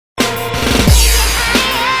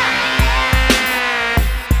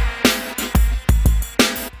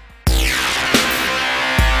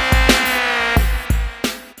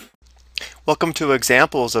Welcome to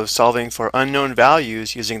examples of solving for unknown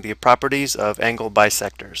values using the properties of angle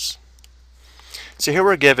bisectors. So here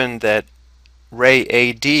we're given that ray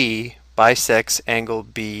AD bisects angle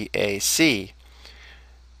BAC.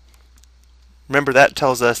 Remember, that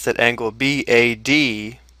tells us that angle BAD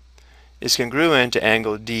is congruent to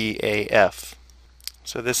angle DAF.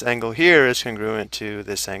 So this angle here is congruent to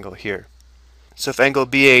this angle here. So if angle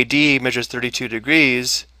BAD measures 32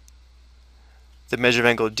 degrees, the measure of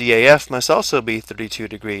angle DAF must also be 32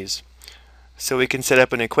 degrees. So we can set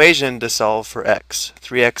up an equation to solve for x.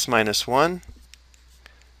 3x minus 1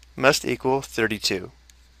 must equal 32.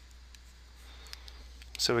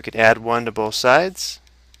 So we can add 1 to both sides.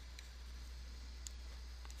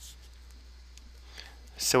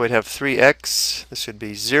 So we'd have 3x, this would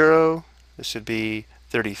be 0, this would be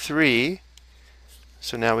 33.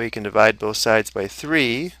 So now we can divide both sides by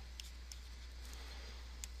 3.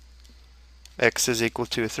 X is equal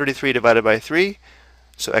to 33 divided by 3,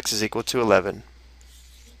 so x is equal to 11.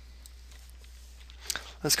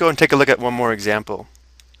 Let's go and take a look at one more example.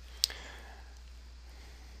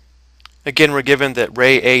 Again, we're given that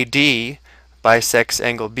ray AD bisects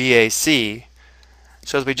angle BAC.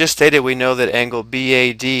 So as we just stated, we know that angle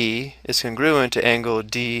BAD is congruent to angle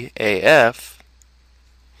DAF.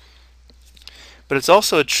 But it's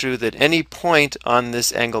also true that any point on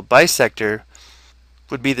this angle bisector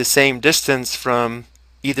would be the same distance from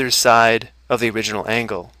either side of the original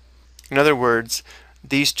angle. In other words,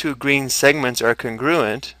 these two green segments are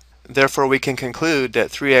congruent. Therefore, we can conclude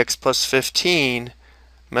that 3x plus 15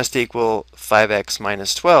 must equal 5x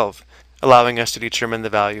minus 12, allowing us to determine the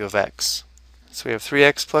value of x. So we have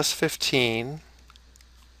 3x plus 15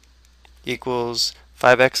 equals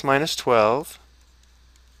 5x minus 12.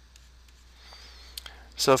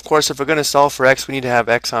 So of course, if we're going to solve for x, we need to have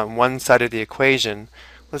x on one side of the equation.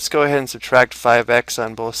 Let's go ahead and subtract 5x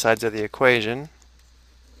on both sides of the equation.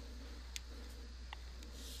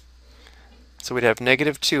 So we'd have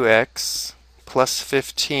negative 2x plus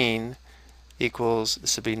 15 equals,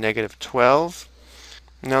 this would be negative 12.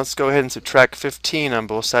 Now let's go ahead and subtract 15 on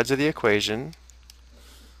both sides of the equation.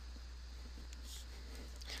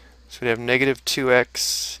 So we have negative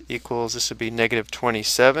 2x equals, this would be negative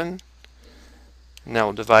 27. Now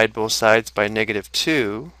we'll divide both sides by negative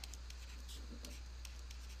 2.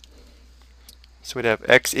 So we'd have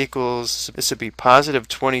x equals, this would be positive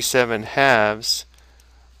 27 halves.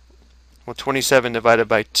 Well, 27 divided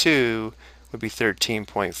by 2 would be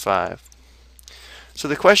 13.5. So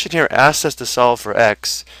the question here asks us to solve for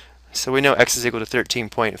x. So we know x is equal to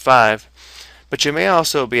 13.5. But you may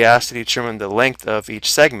also be asked to determine the length of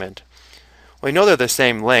each segment. We know they're the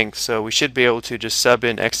same length, so we should be able to just sub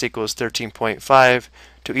in x equals 13.5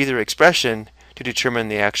 to either expression to determine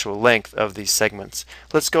the actual length of these segments.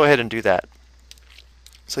 Let's go ahead and do that.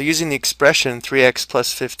 So using the expression 3x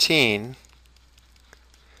plus 15,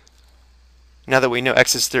 now that we know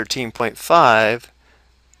x is 13.5,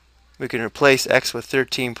 we can replace x with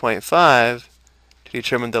 13.5 to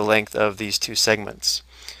determine the length of these two segments.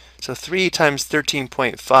 So 3 times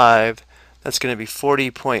 13.5, that's going to be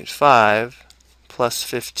 40.5 plus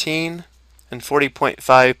 15, and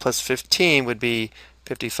 40.5 plus 15 would be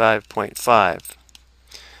 55.5.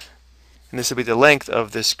 And this would be the length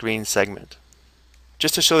of this green segment.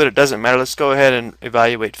 Just to show that it doesn't matter, let's go ahead and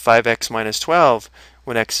evaluate 5x minus 12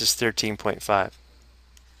 when x is 13.5.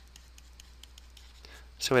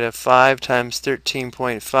 So we'd have 5 times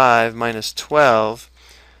 13.5 minus 12.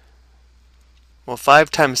 Well,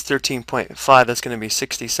 5 times 13.5, that's going to be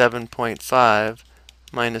 67.5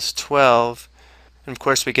 minus 12. And of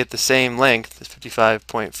course, we get the same length as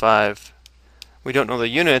 55.5. We don't know the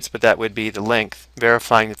units, but that would be the length,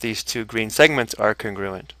 verifying that these two green segments are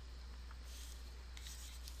congruent.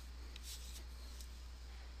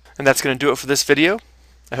 And that's going to do it for this video.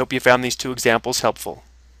 I hope you found these two examples helpful.